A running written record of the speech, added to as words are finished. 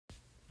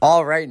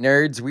All right,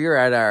 nerds, we are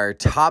at our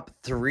top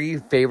 3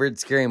 favorite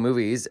scary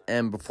movies.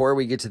 And before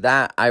we get to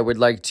that, I would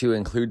like to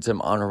include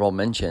some honorable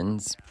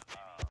mentions.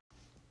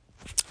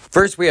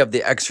 First, we have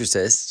The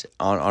Exorcist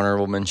on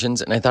honorable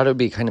mentions, and I thought it would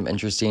be kind of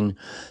interesting.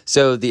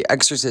 So, The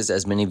Exorcist,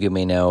 as many of you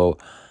may know,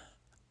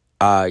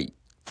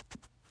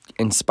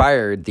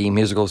 inspired the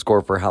musical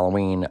score for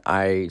Halloween.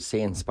 I say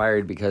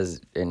inspired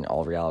because, in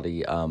all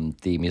reality,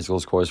 the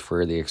musical scores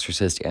for The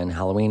Exorcist and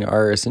Halloween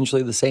are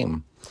essentially the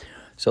same.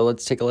 So,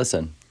 let's take a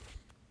listen.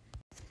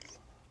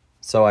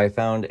 So I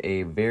found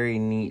a very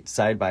neat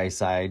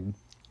side-by-side,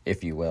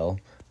 if you will.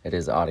 It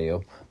is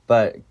audio.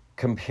 But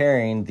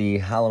comparing the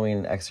Halloween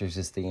and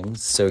Exorcist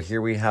themes. So here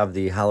we have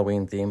the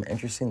Halloween theme.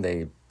 Interesting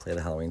they play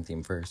the Halloween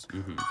theme first.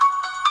 Mm-hmm.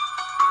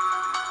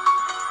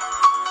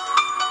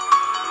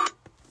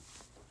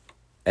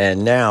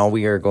 And now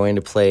we are going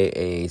to play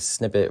a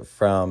snippet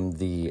from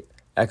the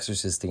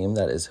Exorcist theme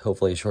that is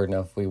hopefully short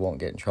enough we won't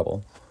get in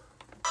trouble.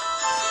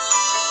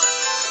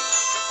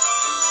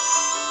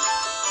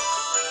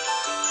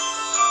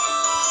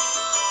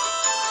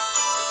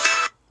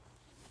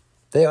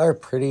 They are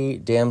pretty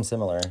damn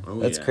similar.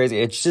 That's crazy.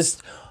 It's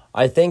just,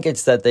 I think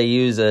it's that they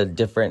use a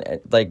different,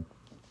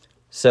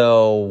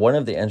 so one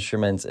of the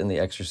instruments in The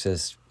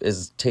Exorcist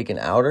is taken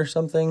out or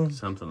something?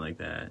 Something like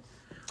that.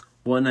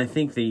 Well, and I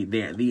think the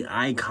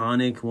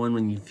iconic one,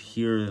 when you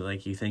hear,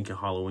 you think of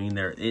Halloween,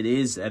 it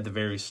is at the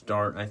very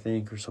start, I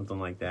think, or something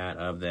like that,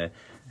 of the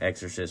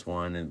Exorcist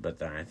one,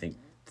 but I think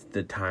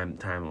the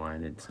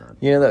timeline, it's not.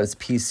 You know, that was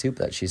pea soup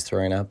that she's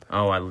throwing up.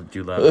 Oh, I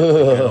do love it.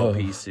 Good old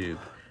pea soup.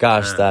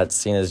 Gosh, that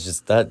scene is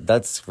just,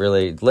 that's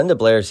really, Linda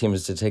Blair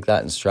seems to take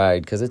that in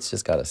stride, because it's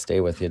just got to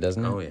stay with you,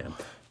 doesn't it? Oh, yeah.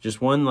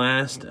 Just one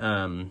last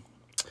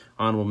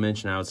honorable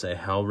mention, I would say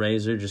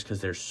Hellraiser, just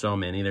because there's so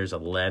many. There's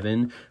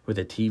 11 with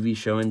a TV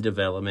show in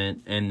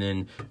development, and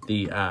then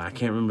I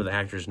can't remember the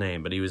actor's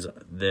name, but he was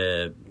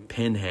the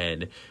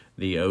Pinhead,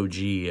 the OG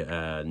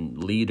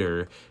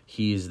leader.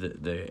 He's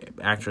the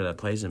actor that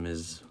plays him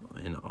is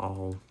in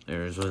all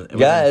areas. Isn't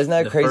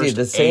that crazy?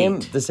 The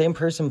same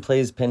person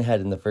plays Pinhead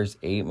in the first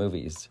 8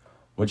 movies,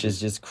 which is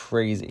just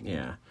crazy.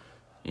 Yeah,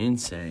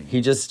 insane.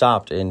 He just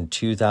stopped in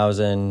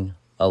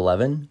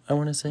 2011, I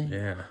want to say.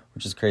 Yeah,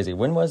 which is crazy.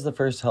 When was the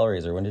first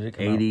Hellraiser? When did it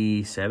come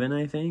 87,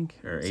 I think,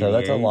 or 88. So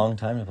that's a long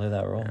time to play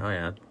that role. Oh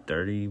yeah,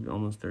 30,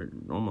 almost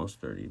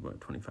 30,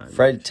 what, 25.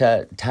 Fred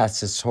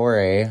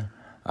Tatasciore,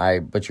 I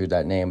butchered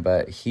that name,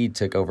 but he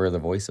took over the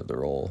voice of the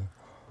role.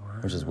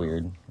 Which is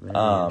weird.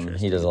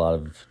 He does a lot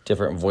of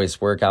different voice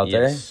work out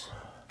there.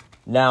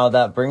 Now,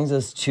 that brings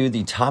us to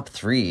the top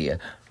 3.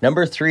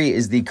 Number 3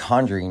 is the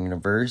Conjuring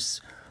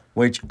universe,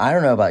 which, I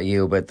don't know about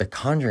you, but the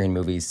Conjuring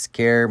movies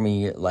scare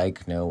me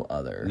like no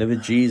other. Live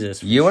with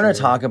Jesus. You want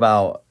to talk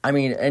about,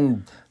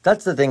 and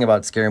that's the thing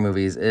about scary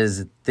movies,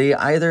 is they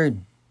either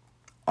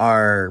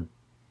are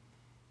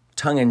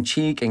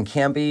tongue-in-cheek and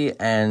campy,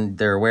 and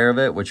they're aware of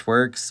it, which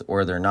works,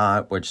 or they're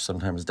not, which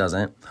sometimes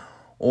doesn't,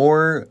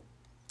 or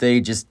they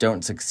just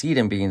don't succeed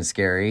in being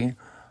scary,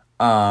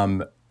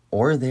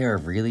 or they are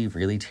really,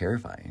 really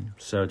terrifying.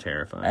 So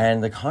terrifying.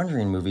 And the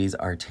Conjuring movies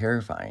are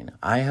terrifying.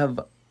 I have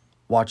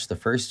watched the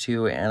first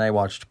 2, and I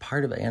watched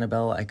part of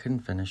Annabelle. I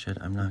couldn't finish it,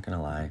 I'm not going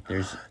to lie.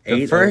 There's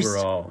 8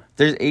 overall.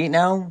 There's 8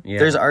 now? Yeah.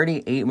 There's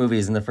already 8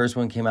 movies, and the first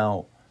one came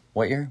out,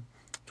 what year?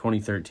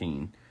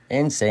 2013.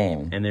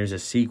 Insane. And there's a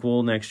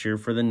sequel next year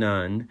for The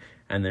Nun,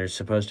 and there's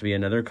supposed to be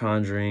another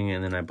Conjuring,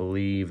 and then I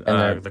believe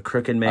The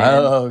Crooked Man.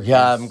 Oh,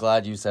 yeah, I'm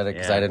glad you said it,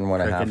 because I didn't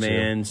want to have to. Crooked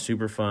Man,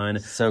 super fun.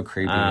 So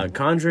creepy.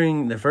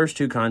 Conjuring, the first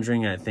 2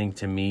 Conjuring, I think,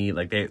 to me,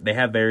 they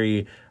have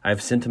I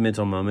have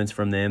sentimental moments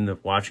from them.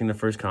 Watching the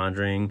first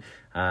Conjuring,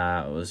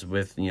 I was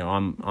with,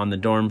 on the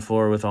dorm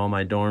floor with all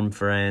my dorm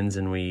friends,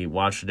 and we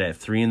watched it at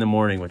 3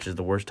 a.m, which is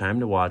the worst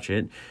time to watch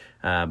it,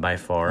 by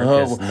far,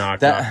 because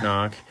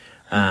knock.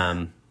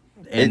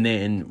 And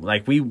then,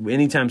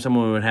 anytime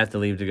someone would have to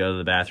leave to go to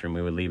the bathroom,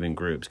 we would leave in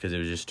groups because it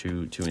was just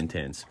too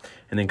intense.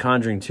 And then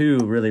Conjuring 2,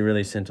 really,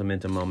 really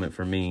sentimental moment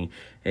for me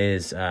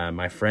is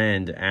my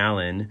friend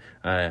Alan,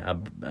 a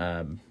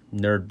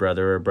nerd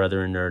brother, or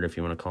brother and nerd, if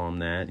you want to call him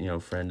that,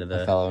 friend of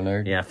the... A fellow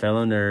nerd? Yeah,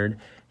 fellow nerd.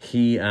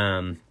 He,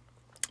 him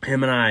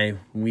and I,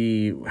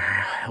 we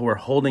were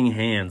holding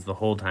hands the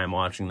whole time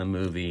watching the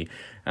movie,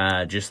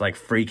 just,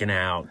 freaking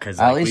out.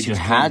 Cause, at least you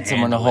had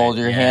someone to hold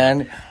your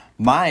hand.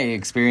 My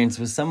experience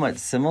was somewhat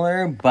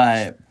similar,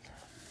 but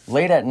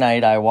late at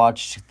night, I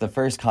watched the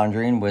first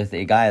Conjuring with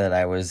a guy that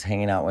I was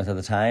hanging out with at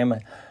the time.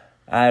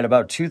 At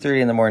about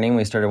 2:30 in the morning,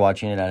 we started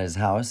watching it at his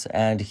house,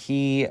 and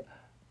he,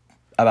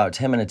 about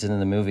 10 minutes into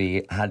the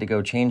movie, had to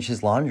go change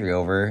his laundry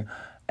over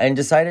and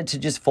decided to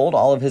just fold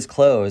all of his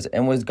clothes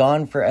and was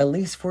gone for at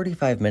least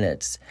 45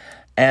 minutes.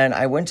 And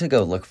I went to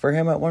go look for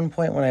him at one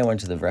point when I went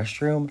to the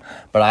restroom,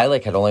 but I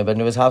had only been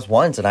to his house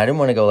once, and I didn't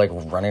want to go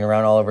running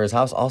around all over his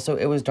house. Also,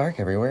 it was dark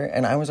everywhere,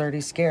 and I was already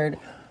scared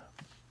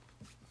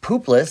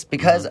poopless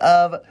because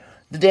of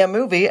the damn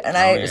movie. And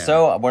yeah.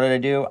 so what did I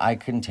do? I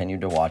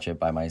continued to watch it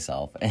by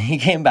myself. And he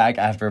came back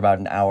after about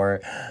an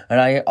hour.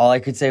 And all I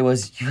could say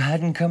was, you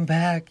hadn't come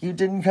back. You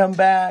didn't come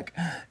back.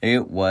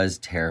 It was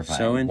terrifying.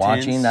 So intense.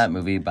 Watching that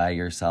movie by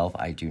yourself,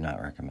 I do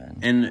not recommend.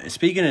 And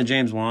speaking of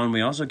James Wan,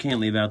 we also can't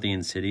leave out the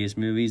Insidious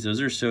movies.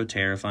 Those are so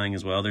terrifying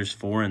as well. There's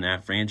 4 in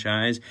that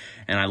franchise.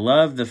 And I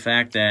love the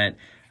fact that...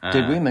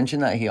 did we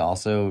mention that he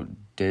also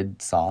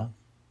did Saw?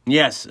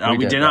 Yes,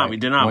 we did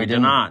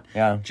not.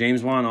 Yeah,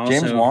 James Wan also.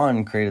 James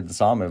Wan created the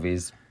Saw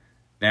movies.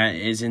 That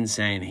is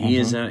insane. He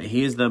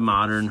is the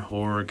modern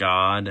horror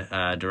god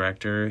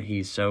director.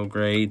 He's so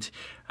great.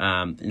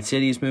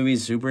 Insidious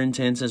movies, super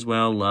intense as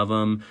well. Love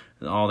them.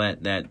 All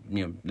that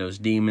those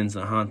demons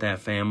that haunt that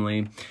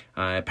family.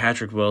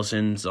 Patrick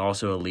Wilson's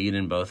also a lead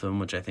in both of them,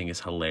 which I think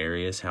is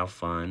hilarious. How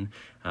fun!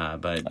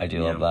 But I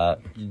do love that.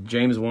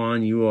 James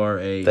Wan, you are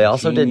a. They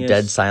also genius. did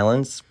Dead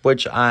Silence,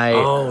 which I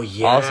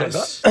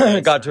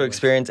also got to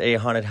experience a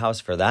haunted house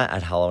for that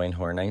at Halloween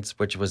Horror Nights,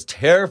 which was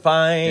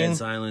terrifying. Dead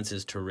Silence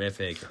is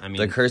terrific. I mean,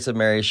 The Curse of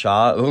Mary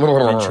Shaw.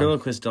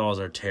 ventriloquist dolls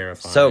are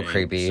terrifying. So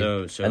creepy.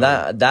 So and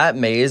that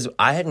maze,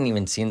 I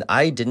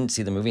didn't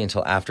see the movie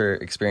until after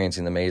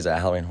experiencing the maze at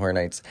Halloween Horror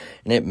Nights,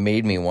 and it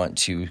made me want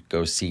to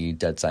go see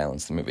Dead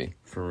Silence, the movie.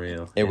 For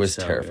real. It was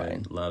so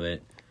terrifying. Good. Love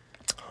it.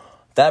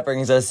 That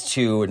brings us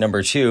to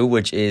number 2,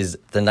 which is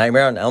the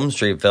Nightmare on Elm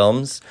Street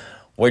films,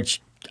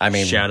 which, I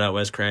mean... Shout out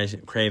Wes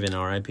Craven,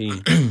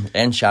 R.I.P.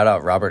 And shout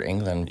out Robert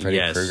Englund, Freddy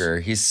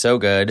Krueger. He's so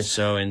good.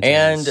 So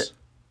intense. And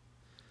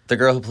the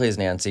girl who plays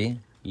Nancy.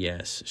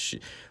 Yes.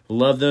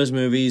 Love those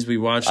movies. We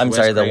watched...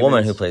 the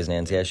woman who plays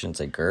Nancy. I shouldn't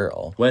say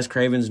girl. Wes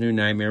Craven's New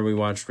Nightmare we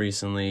watched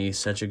recently.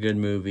 Such a good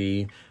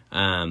movie.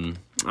 I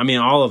mean,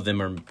 all of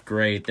them are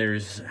great.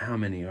 There's... How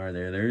many are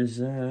there? There's...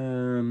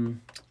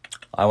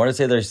 I want to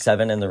say there's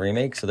 7 in the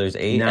remake, so there's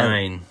 8.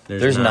 9.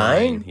 There's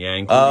 9? Yeah,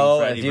 including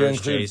Freddy if you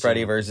include Jason.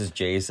 Freddy versus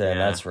Jason,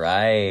 that's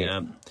right.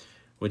 Yeah,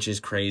 which is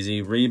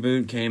crazy.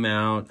 Reboot came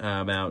out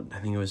about, I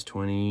think it was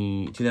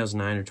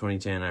 2009 or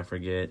 2010, I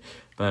forget.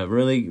 But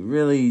really,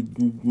 really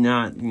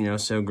not,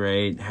 so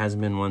great.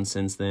 Hasn't been one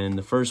since then.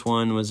 The first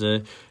one was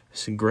a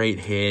great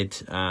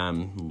hit.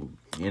 And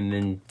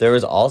then... There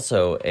was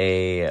also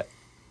a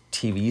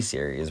TV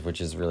series,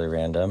 which is really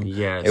random.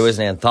 Yes. It was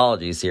an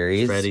anthology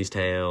series. Freddy's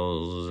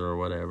Tales or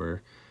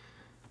whatever.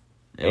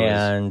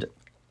 Why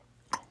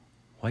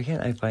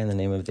can't I find the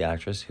name of the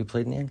actress who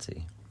played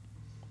Nancy?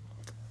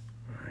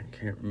 I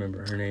can't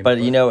remember her name. But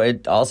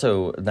it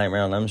also,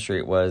 Nightmare on Elm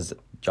Street was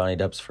Johnny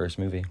Depp's first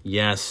movie.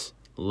 Yes.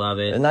 Love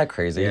it. Isn't that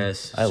crazy?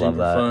 Yes. I love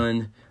that.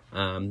 Fun.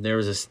 There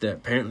was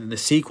apparently the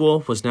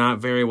sequel was not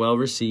very well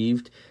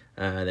received.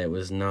 That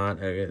was not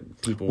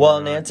people.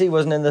 Well, Nancy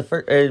wasn't in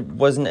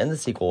the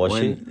sequel, was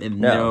she?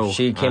 No,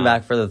 she came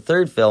back for the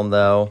third film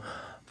though.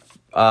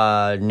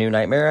 New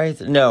Nightmare.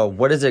 No,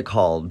 what is it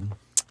called?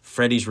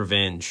 Freddy's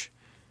Revenge,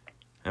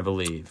 I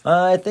believe.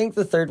 I think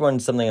the third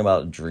one's something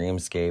about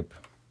Dreamscape.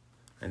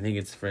 I think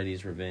it's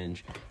Freddy's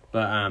Revenge.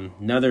 But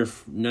another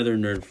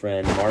nerd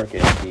friend,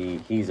 Marcus.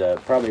 He's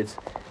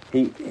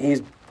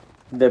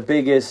the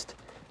biggest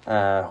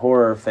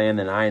horror fan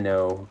that I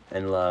know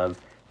and love.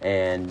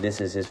 And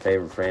this is his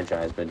favorite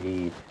franchise, but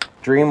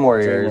Dream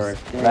Warriors.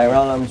 Nightmare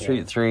on Elm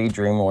Street 3,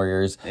 Dream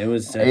Warriors. It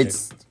was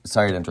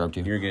sorry to interrupt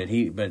you. You're good.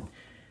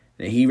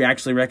 He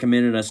actually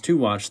recommended us to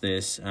watch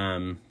this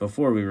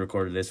before we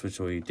recorded this, which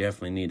we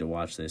definitely need to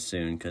watch this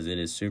soon because it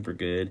is super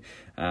good.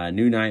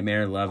 New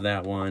Nightmare, love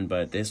that one,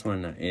 but this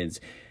one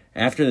is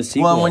after the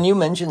sequel. Well, when you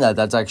mentioned that,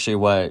 that's actually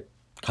what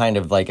kind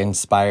of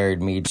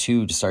inspired me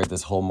to start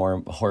this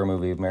whole horror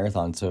movie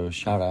marathon. So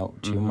shout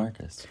out to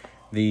Marcus.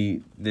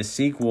 The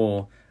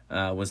sequel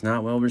was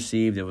not well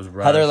received. It was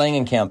rushed. Heather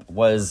Langenkamp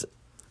was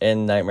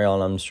in Nightmare on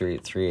Elm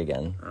Street 3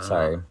 again.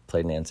 Sorry,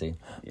 played Nancy.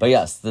 Yes. But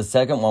yes, the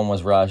second one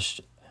was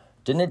rushed.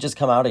 Didn't it just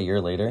come out a year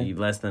later?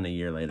 Less than a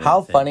year later.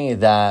 How funny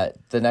that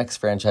the next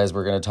franchise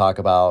we're going to talk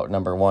about,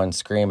 number 1,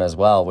 Scream as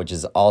well, which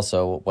is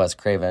also Wes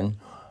Craven,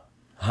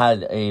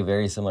 had a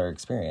very similar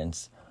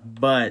experience.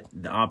 But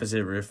the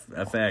opposite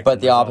effect.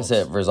 But the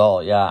opposite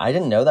result, yeah. I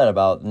didn't know that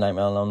about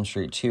Nightmare on Elm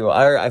Street 2.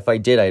 Or if I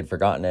did, I had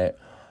forgotten it.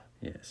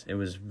 Yes, it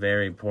was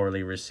very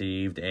poorly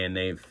received,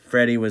 and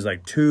Freddy was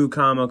too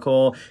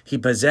comical.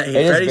 Freddy's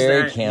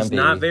very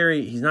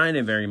campy. He's not in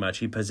it very much.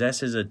 He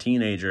possesses a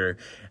teenager,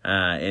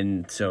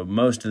 and so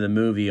most of the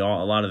movie, a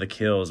lot of the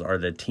kills are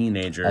the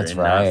teenager not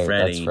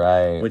Freddy. That's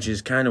right. Which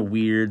is kind of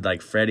weird.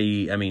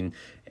 Freddy, I mean,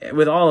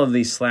 with all of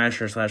these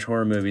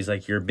slasher/horror movies,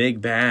 you're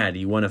big bad.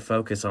 You want to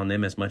focus on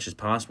them as much as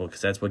possible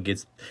because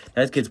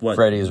that gets what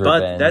Freddy's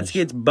revenge. That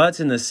gets butts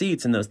in the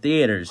seats in those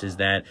theaters. Is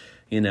that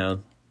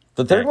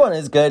The third one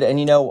is good, and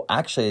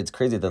actually, it's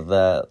crazy that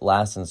the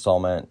last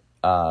installment,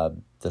 the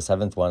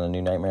 7th one, A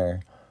New Nightmare,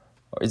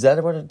 is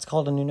that what it's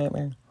called, A New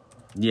Nightmare?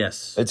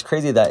 Yes. It's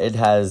crazy that it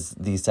has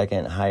the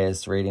second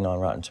highest rating on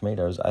Rotten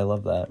Tomatoes. I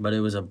love that. But it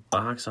was a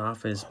box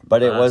office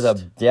But it was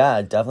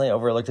definitely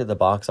overlooked at the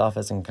box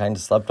office and kind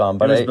of slept on.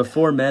 But it was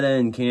before Meta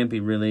and Campy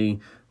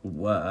really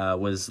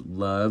was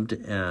loved,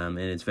 and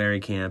it's very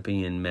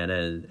campy and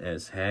meta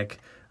as heck.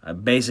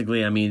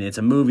 Basically, I mean, it's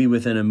a movie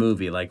within a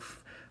movie. Like,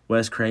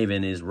 Wes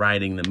Craven is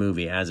writing the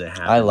movie as it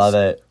happens. I love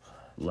it.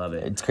 Love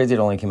it. It's crazy it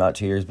only came out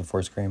 2 years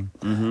before Scream.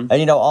 Mm-hmm.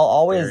 And, I'll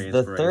always,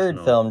 the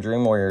third film,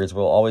 Dream Warriors,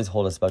 will always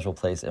hold a special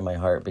place in my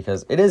heart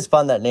because it is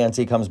fun that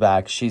Nancy comes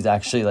back. She's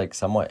actually, like,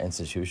 somewhat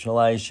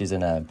institutionalized. She's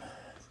in a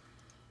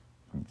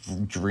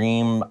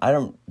dream. I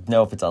don't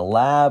know if it's a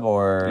lab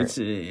or... It's,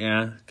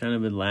 kind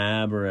of a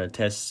lab or a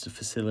test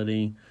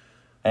facility.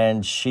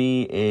 And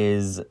she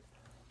is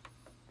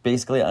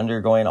basically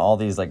undergoing all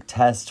these, like,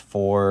 tests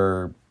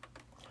for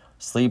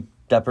sleep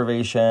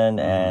deprivation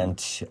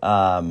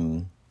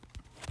and...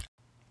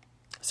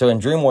 So in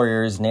Dream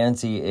Warriors,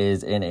 Nancy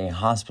is in a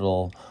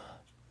hospital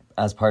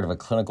as part of a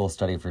clinical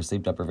study for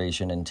sleep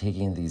deprivation and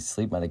taking these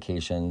sleep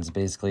medications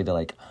basically to,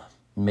 like,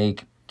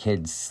 make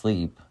kids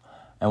sleep.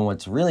 And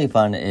what's really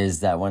fun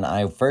is that when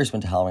I first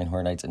went to Halloween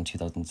Horror Nights in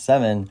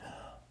 2007,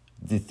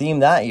 the theme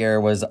that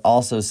year was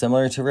also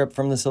similar to Rip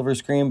from the Silver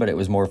Screen, but it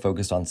was more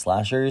focused on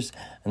slashers.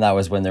 And that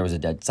was when there was a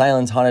Dead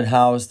Silence haunted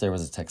house, there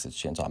was a Texas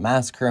Chainsaw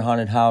Massacre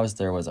haunted house,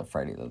 there was a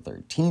Friday the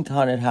 13th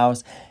haunted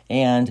house,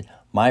 and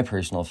my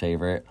personal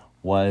favorite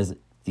was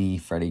the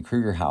Freddy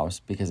Krueger house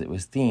because it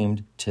was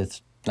themed to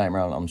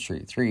Nightmare on Elm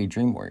Street 3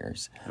 Dream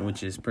Warriors.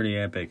 Which is pretty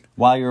epic.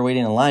 While you were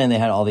waiting in line, they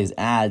had all these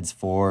ads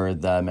for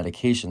the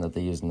medication that they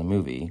used in the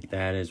movie.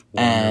 That is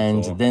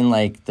wonderful. And then,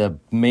 like, the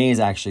maze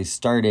actually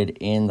started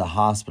in the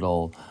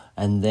hospital,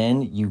 and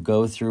then you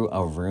go through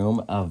a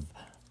room of,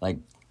 like,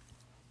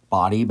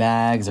 body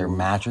bags or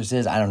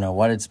mattresses. I don't know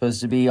what it's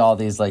supposed to be. All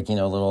these, like,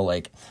 little,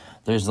 like,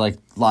 there's, like,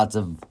 lots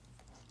of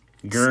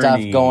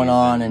stuff going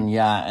on,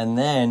 and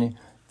then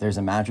there's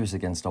a mattress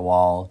against a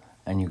wall,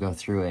 and you go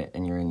through it,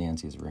 and you're in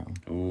Nancy's room.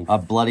 Oof. A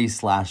bloody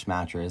slash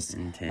mattress.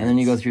 Intense. And then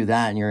you go through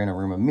that, and you're in a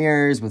room of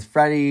mirrors with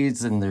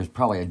Freddy's, and there's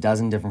probably a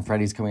dozen different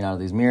Freddy's coming out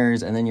of these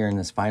mirrors, and then you're in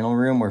this final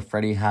room where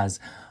Freddy has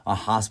a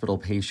hospital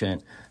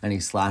patient, and he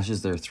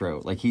slashes their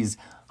throat. Like, he's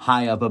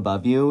high up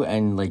above you,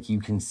 and, like,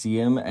 you can see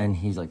him, and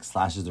he, like,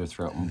 slashes their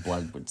throat, and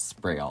blood would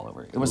spray all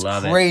over. It was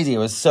crazy. It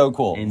was so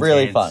cool. Intense.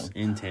 Really fun.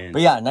 Intense.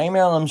 But, yeah,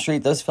 Nightmare on Elm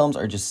Street, those films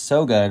are just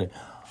so good.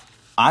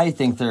 I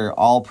think they're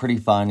all pretty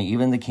fun,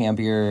 even the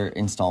campier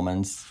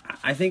installments.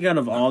 I think out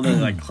of all the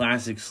like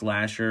classic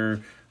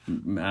slasher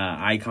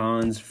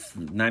icons,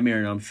 Nightmare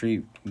on Elm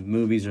Street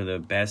movies are the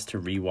best to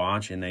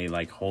rewatch, and they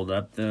like hold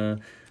up the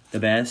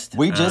best.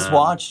 We just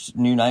watched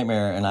New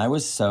Nightmare, and I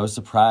was so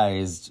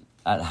surprised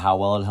at how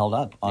well it held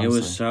up. Honestly.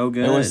 It was so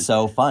good. It was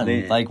so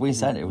fun. Like we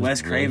said, it was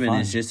Wes really Craven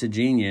fun. is just a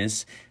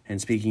genius. And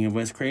speaking of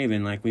Wes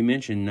Craven, like we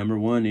mentioned, number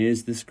one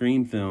is the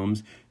Scream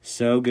films.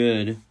 So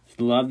good.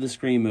 Love the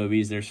Scream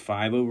movies. There's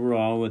 5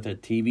 overall with a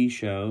TV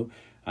show.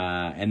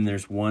 And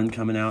there's one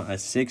coming out, a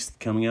 6th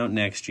coming out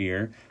next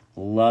year.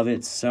 Love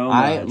it so much.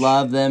 I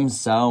love them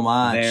so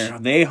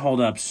much. They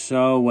hold up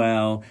so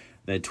well.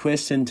 The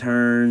twists and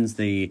turns,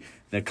 the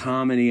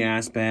comedy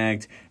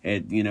aspect,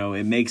 it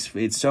makes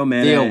it's so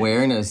meta. The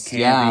awareness,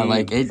 campy,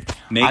 like it.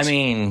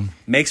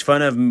 Makes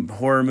fun of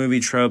horror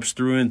movie tropes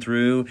through and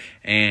through,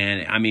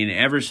 and I mean,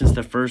 ever since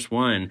the first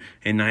one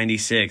in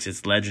 '96,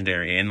 it's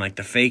legendary. And like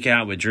the fake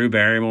out with Drew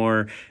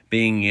Barrymore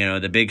being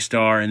the big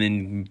star and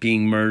then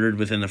being murdered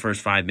within the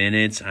first 5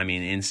 minutes. I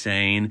mean,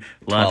 insane.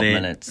 Love 12 it.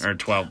 Minutes. Or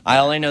 12. I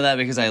only know that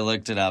because I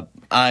looked it up.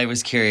 I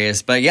was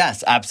curious, but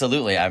yes,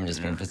 absolutely. I'm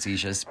just being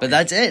facetious, but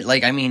that's it.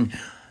 Like, I mean.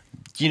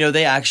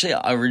 They actually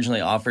originally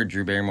offered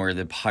Drew Barrymore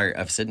the part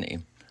of Sydney.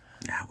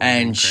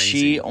 And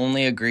she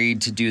only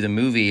agreed to do the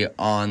movie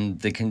on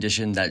the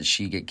condition that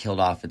she get killed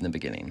off in the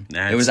beginning.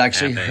 It was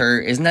actually epic. Her.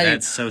 Isn't that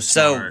That's so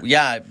smart. So,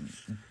 yeah.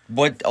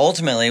 What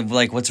ultimately,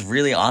 like, what's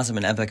really awesome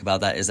and epic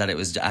about that is that it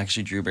was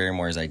actually Drew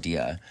Barrymore's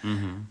idea.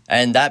 Mm-hmm.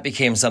 And that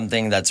became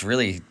something that's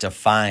really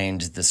defined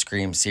the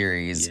Scream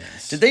series.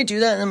 Yes. Did they do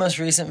that in the most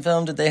recent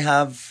film? Did they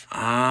have...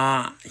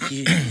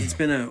 it's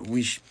been a...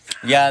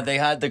 Yeah, they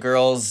had the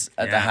girls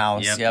at the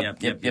house.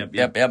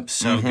 Yep.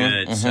 So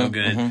good, so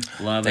good.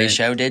 Love it. They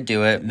sure did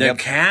do it. The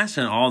cast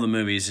in all the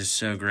movies is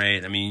so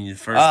great. I mean, the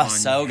first one,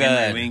 so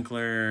Henry good.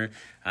 Winkler.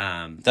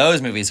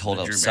 Those movies hold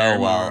up so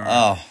well.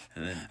 Oh,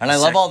 and I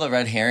love all the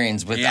red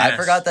herrings. I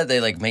forgot that they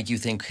like make you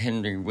think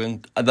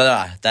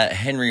that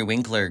Henry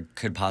Winkler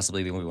could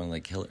possibly be one of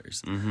the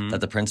killers. Mm-hmm.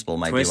 That the principal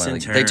might be one of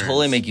the. They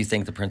totally make you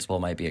think the principal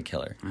might be a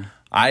killer. Mm-hmm.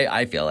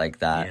 I feel like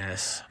that.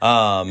 Yes.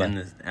 And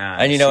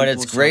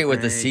it's great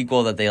with the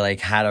sequel that they like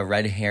had a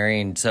red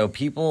herring. So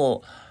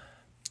people.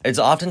 It's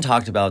often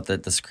talked about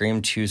that the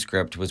Scream 2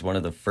 script was one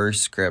of the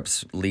first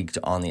scripts leaked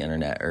on the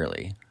internet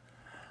early.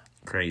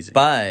 Crazy.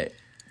 But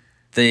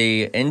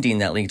the ending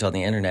that leaked on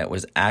the internet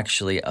was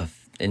actually a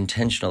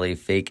intentionally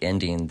fake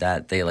ending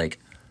that they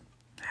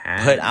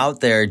put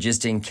out there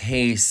just in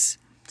case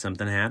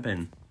something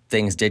happened.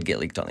 Things did get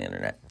leaked on the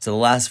internet. So the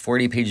last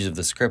 40 pages of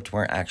the script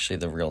weren't actually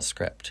the real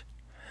script.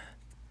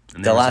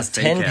 The last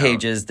 10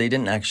 pages they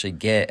didn't actually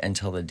get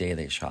until the day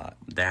they shot.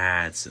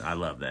 I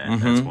love that.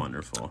 Mm-hmm. That's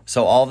wonderful.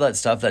 So all of that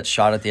stuff that's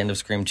shot at the end of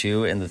Scream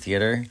 2 in the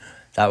theater,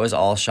 That was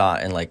all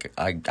shot in like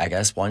I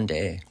guess one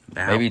day,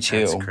 maybe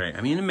two. That's crazy.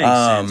 I mean, it makes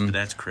sense, but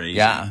that's crazy.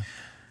 Yeah,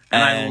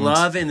 and I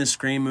love in the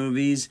Scream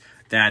movies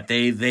that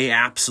they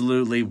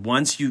absolutely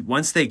once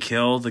they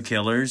kill the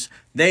killers,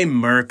 they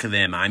murk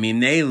them. I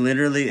mean, they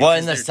literally. Well,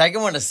 in the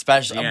second one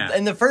especially, Yeah.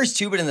 in the first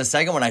two, but in the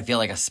second one, I feel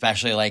like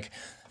especially like.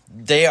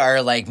 They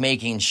are like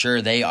making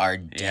sure they are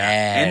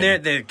dead,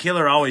 and the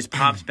killer always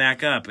pops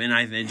back up,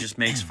 and it just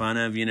makes fun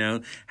of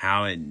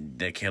how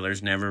the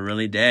killer's never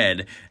really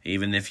dead,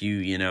 even if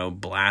you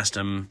blast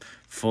them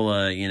full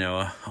of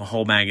a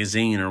whole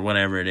magazine or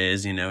whatever it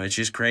is. It's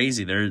just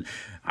crazy.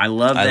 I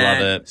love that. I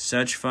love it.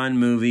 Such fun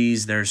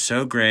movies. They're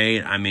so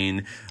great. I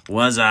mean,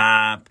 what's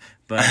up?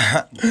 But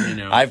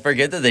I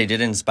forget that they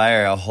did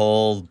inspire a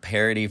whole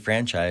parody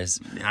franchise.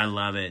 I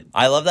love it.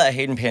 I love that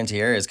Hayden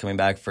Panettiere is coming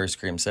back for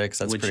Scream 6.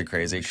 That's pretty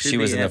crazy because she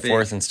was in the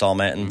fourth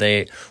installment,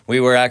 and we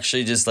were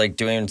actually just like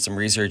doing some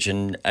research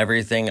and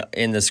everything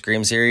in the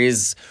Scream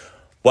series.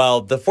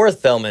 Well, the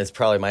fourth film is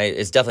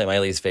definitely my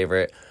least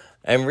favorite,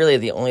 and really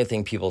the only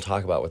thing people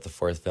talk about with the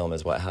fourth film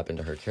is what happened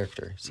to her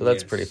character. So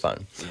that's pretty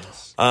fun.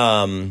 Yes.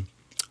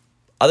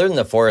 Other than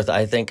the fourth,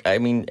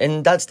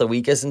 and that's the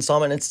weakest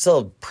installment. It's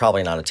still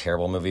probably not a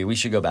terrible movie. We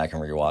should go back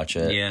and rewatch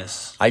it.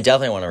 Yes. I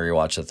definitely want to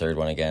rewatch the third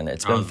one again.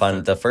 It's been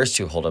fun. The first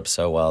two hold up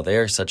so well. They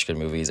are such good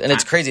movies. And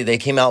it's crazy. They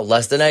came out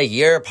less than a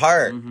year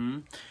apart.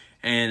 Mm-hmm.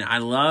 And I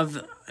love,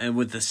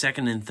 with the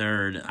second and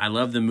third, I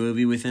love the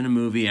movie within a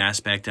movie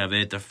aspect of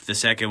it. The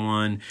second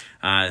one,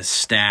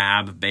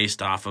 Stab,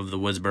 based off of the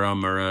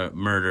Woodsboro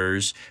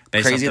murders.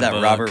 Crazy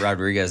that Robert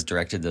Rodriguez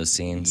directed those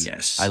scenes.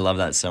 Yes. I love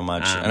that so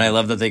much. And I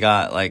love that they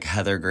got like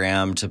Heather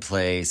Graham to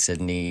play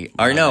Sydney.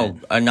 Or no,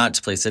 not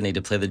to play Sydney,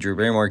 to play the Drew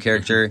Barrymore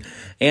character.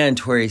 And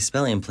Tori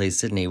Spelling plays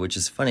Sydney, which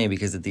is funny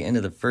because at the end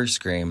of the first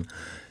Scream,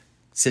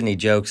 Sydney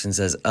jokes and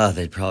says,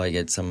 they'd probably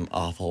get something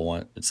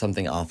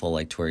awful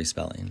like Tori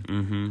Spelling.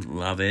 Mm-hmm.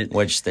 Love it.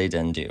 Which they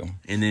didn't do.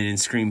 And then in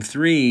Scream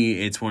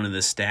 3, it's one of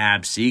the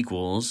Stab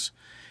sequels,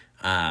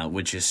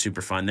 which is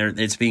super fun.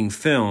 It's being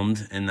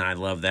filmed, and I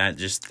love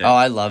that.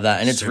 I love that.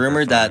 And it's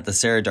rumored that the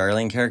Sarah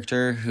Darling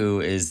character,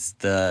 who is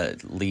the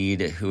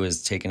lead who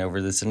has taken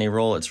over the Sydney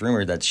role, it's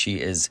rumored that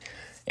she is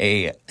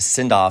a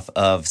send-off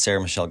of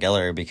Sarah Michelle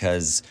Gellar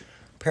because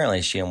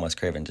apparently she and Wes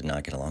Craven did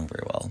not get along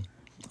very well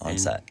on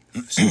set.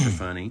 Super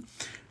funny.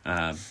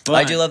 But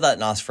I do love that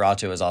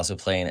Nosferatu is also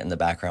playing in the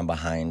background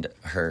behind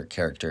her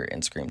character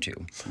in Scream 2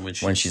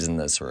 when she's in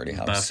the sorority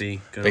house.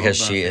 Buffy. Because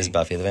she is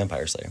Buffy the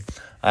Vampire Slayer.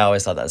 I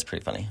always thought that was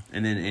pretty funny.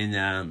 And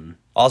then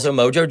also,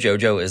 Mojo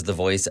Jojo is the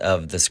voice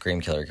of the Scream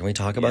Killer. Can we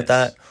talk about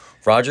that?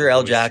 Roger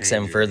L.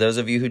 Jackson, for those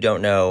of you who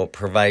don't know,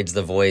 provides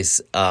the voice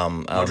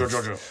of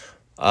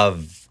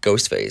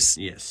Ghostface.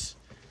 Yes.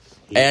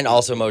 And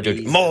also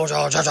Mojo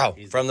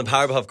Jojo from the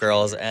Powerpuff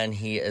Girls. And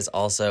he is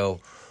also...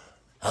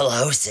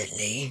 Hello,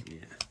 Sydney.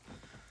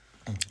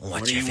 Yeah.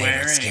 What's your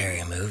favorite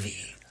scary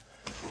movie?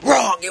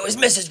 Wrong! It was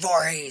Mrs.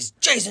 Voorhees!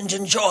 Jason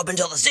didn't show up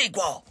until the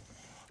sequel!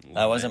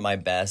 That wasn't my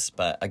best,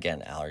 but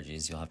again,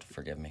 allergies. You'll have to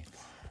forgive me.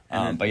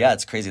 But yeah,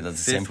 it's crazy that the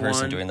same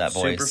person doing that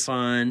voice. Super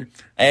fun.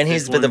 And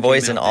he's been the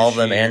voice in all of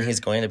them, and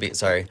he's going to be...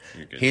 Sorry.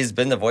 He's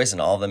been the voice in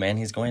all of them, and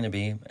he's going to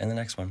be in the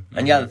next one.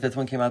 And yeah, the fifth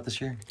one came out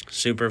this year.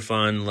 Super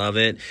fun. Love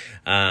it.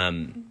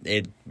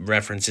 It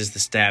references the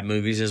Stab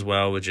movies as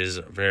well, which is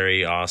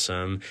very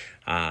awesome.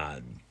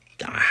 I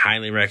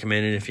highly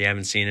recommend it if you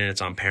haven't seen it.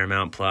 It's on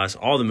Paramount Plus.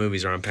 All the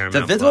movies are on Paramount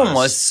Plus. The fifth one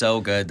was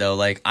so good, though.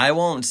 Like, I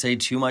won't say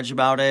too much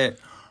about it.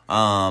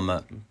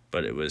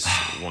 But it was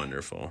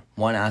wonderful.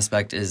 One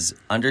aspect is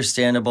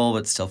understandable,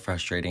 but still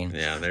frustrating.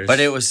 Yeah,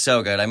 but it was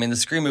so good. I mean, the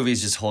Scream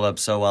movies just hold up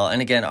so well.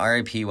 And again,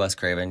 R.I.P. Wes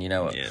Craven.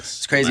 Yes,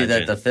 it's crazy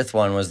that the fifth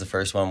one was the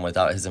first one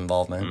without his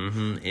involvement.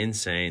 Mm-hmm.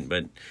 Insane,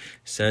 but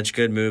such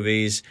good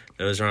movies.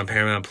 Those are on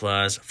Paramount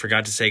Plus.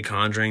 Forgot to say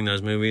Conjuring.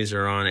 Those movies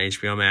are on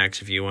HBO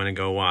Max if you want to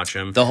go watch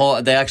them.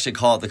 They actually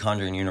call it the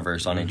Conjuring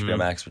universe on HBO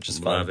Max, which is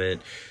fun. Love it.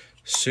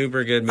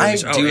 Super good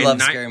movies. I do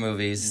love scary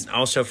movies.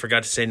 Also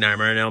forgot to say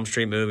Nightmare on Elm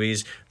Street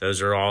movies. Those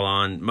are all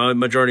on,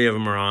 majority of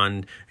them are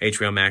on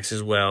HBO Max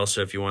as well. So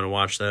if you want to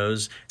watch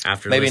those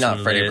after Maybe not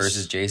Freddy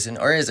vs. Jason,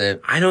 or is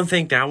it? I don't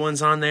think that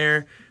one's on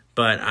there.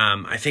 But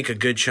I think a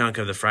good chunk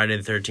of the Friday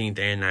the 13th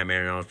and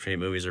Nightmare on Elm Street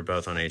movies are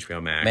both on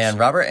HBO Max. Man,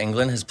 Robert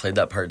Englund has played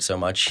that part so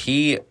much.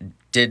 He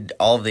did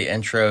all of the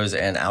intros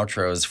and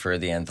outros for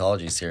the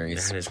anthology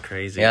series. That is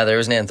crazy. Yeah, there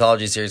was an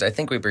anthology series. I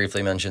think we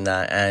briefly mentioned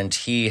that, and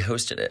he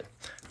hosted it.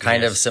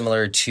 Kind of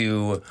similar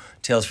to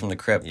Tales from the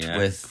Crypt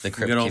with the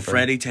Crypt Good old Keeper.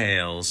 Freddy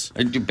Tales.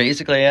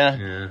 Basically,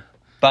 yeah.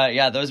 But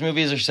yeah, those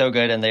movies are so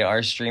good, and they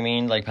are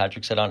streaming, like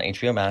Patrick said, on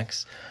HBO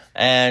Max.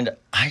 And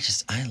I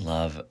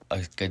love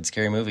a good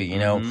scary movie. You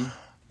know,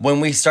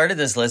 when we started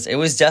this list, it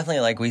was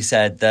definitely, like we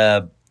said,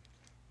 the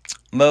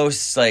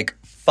most like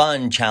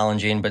fun,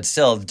 challenging, but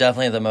still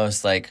definitely the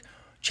most like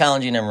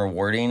challenging and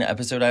rewarding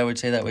episode I would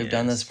say that we've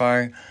done this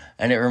far.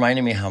 And it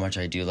reminded me how much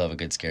I do love a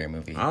good scary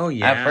movie. Oh,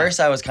 yeah. At first,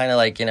 I was kind of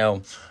like,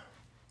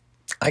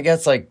 I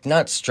guess like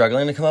not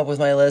struggling to come up with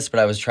my list, but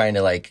I was trying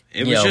to like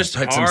It was just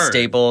put hard. some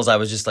staples. I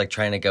was just like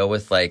trying to go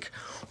with like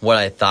what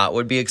I thought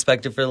would be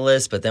expected for the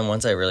list. But then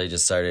once I really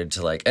just started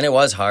to like, and it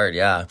was hard,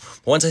 yeah.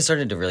 Once I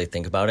started to really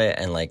think about it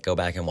and like go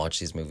back and watch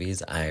these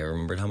movies, I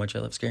remembered how much I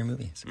love scary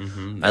movies.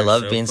 I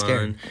love being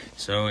scared.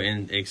 So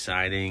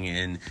exciting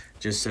and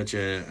just such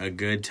a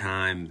good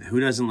time. Who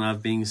doesn't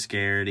love being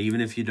scared? Even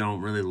if you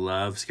don't really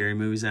love scary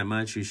movies that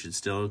much, you should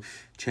still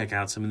check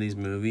out some of these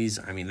movies.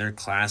 I mean, they're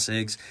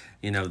classics.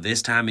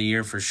 This time of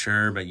year for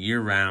sure, but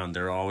year round,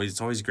 it's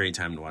always a great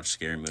time to watch a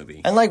scary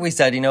movie. And like we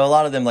said, a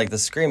lot of them, like the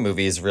Scream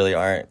movies, really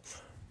aren't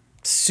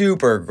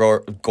super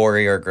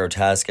gory or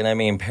grotesque. And I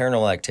mean,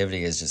 Paranormal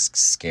Activity is just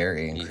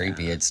scary and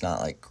creepy. It's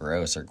not like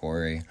gross or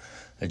gory.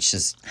 It's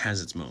just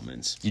has its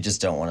moments. You just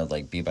don't want to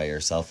like be by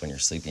yourself when you're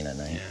sleeping at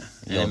night.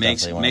 Yeah, You'll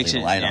definitely want to leave the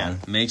light on.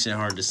 Makes it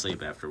hard to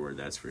sleep afterward.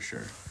 That's for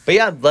sure. But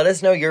yeah, let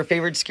us know your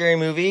favorite scary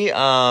movie.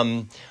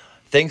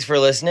 Thanks for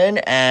listening,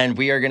 and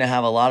we are going to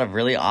have a lot of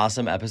really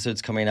awesome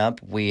episodes coming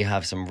up. We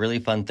have some really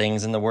fun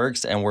things in the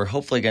works, and we're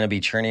hopefully going to be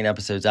churning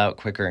episodes out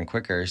quicker and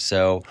quicker.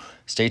 So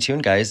stay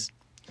tuned, guys.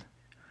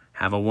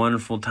 Have a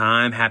wonderful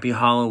time. Happy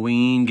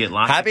Halloween. Get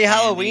lots Happy of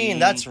candy. Halloween.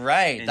 That's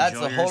right. That's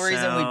the whole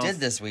reason we yourself. did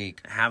this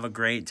week. Have a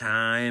great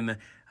time.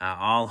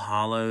 All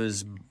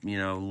Hallows,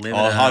 live it up.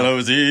 All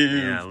Hallows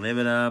Eve. Yeah, live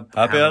it up.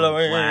 Happy have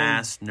Halloween. A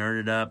blast. Nerd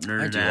it up.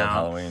 Nerd I it do out. love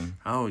Halloween.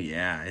 Oh,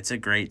 yeah. It's a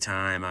great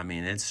time. I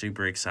mean, it's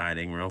super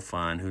exciting, real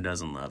fun. Who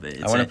doesn't love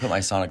it? I want to put my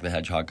Sonic the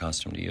Hedgehog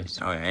costume to use.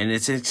 Oh, yeah. And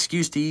it's an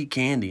excuse to eat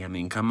candy. I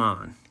mean, come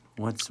on.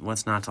 What's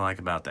not to like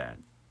about that?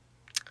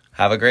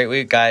 Have a great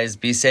week, guys.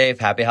 Be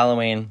safe. Happy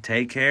Halloween.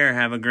 Take care.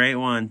 Have a great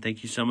one.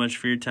 Thank you so much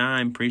for your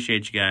time.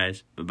 Appreciate you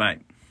guys. Bye-bye.